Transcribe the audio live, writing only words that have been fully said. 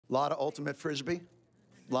A lot of ultimate frisbee.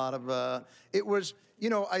 A lot of, it was, you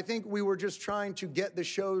know, I think we were just trying to get the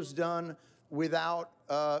shows done without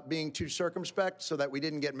being too circumspect so that we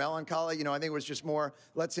didn't get melancholy. You know, I think it was just more,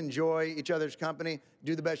 let's enjoy each other's company,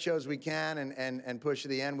 do the best shows we can, and push to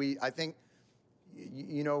the end. I think,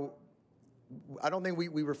 you know, I don't think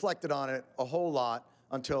we reflected on it a whole lot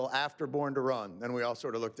until after Born to Run. Then we all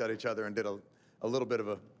sort of looked at each other and did a little bit of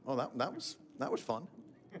a, oh, that was fun.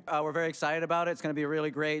 We're very excited about it. It's going to be a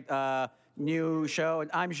really great new show.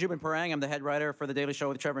 I'm Zubin Parang. I'm the head writer for The Daily Show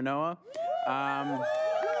with Trevor Noah.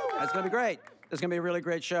 It's going to be great. It's going to be a really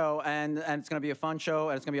great show, and it's going to be a fun show,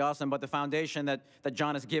 and it's going to be awesome. But the foundation that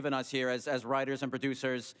John has given us here as writers and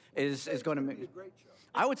producers is going to make...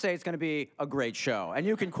 I would say it's going to be a great show, and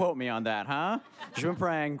you can quote me on that, huh? Zubin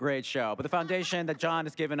Parang, great show. But the foundation that John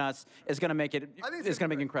has given us is going to make it... It's going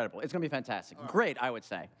to be incredible. It's going to be fantastic. Great, I would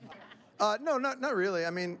say. No, not really.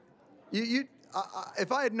 I mean,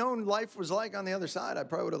 if I had known life was like on the other side, I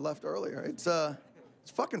probably would have left earlier. It's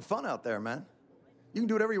fucking fun out there, man. You can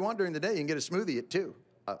do whatever you want during the day. You can get a smoothie at 2.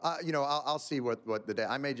 You know, I'll see what the day.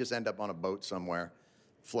 I may just end up on a boat somewhere,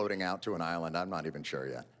 floating out to an island. I'm not even sure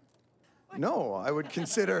yet. No, I would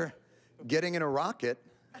consider getting in a rocket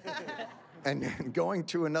and going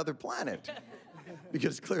to another planet,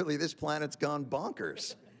 because clearly this planet's gone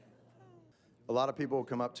bonkers. A lot of people will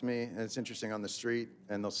come up to me, and it's interesting, on the street,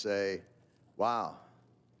 and they'll say, wow,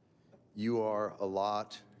 you are a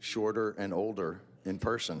lot shorter and older in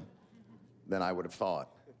person than I would have thought.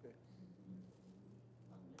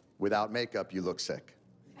 Without makeup, you look sick.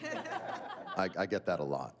 I get that a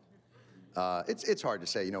lot. It's hard to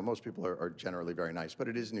say. You know, most people are generally very nice, but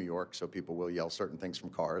it is New York, so people will yell certain things from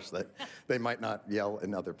cars that they might not yell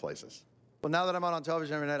in other places. Well, now that I'm out on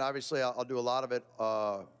television every night, obviously I'll do a lot of it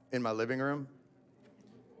in my living room,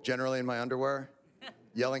 generally in my underwear,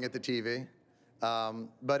 yelling at the TV.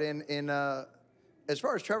 But as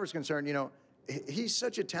far as Trevor's concerned, you know, he's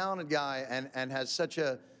such a talented guy and has such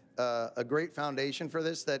a great foundation for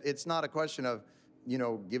this that it's not a question of, you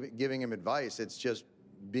know, giving him advice. It's just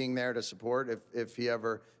being there to support if he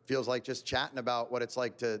ever feels like just chatting about what it's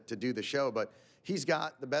like to do the show. But he's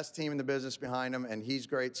got the best team in the business behind him, and he's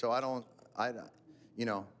great. So you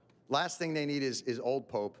know, last thing they need is old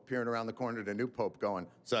Pope peering around the corner to new Pope going,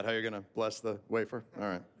 is that how you're going to bless the wafer? All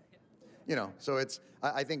right. You know, so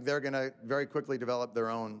I think they're going to very quickly develop their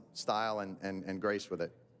own style and grace with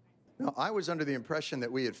it. Now, I was under the impression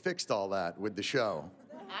that we had fixed all that with the show.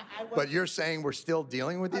 But you're saying we're still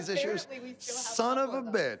dealing with these issues? We still have Son of a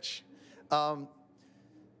bitch.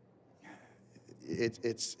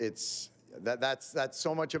 That's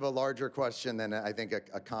so much of a larger question than I think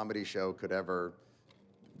a comedy show could ever,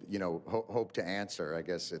 you know, hope to answer. I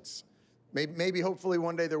guess it's maybe hopefully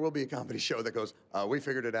one day there will be a comedy show that goes, we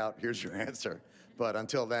figured it out, here's your answer. But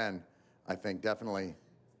until then, I think definitely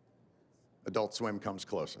Adult Swim comes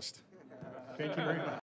closest. Thank you very much.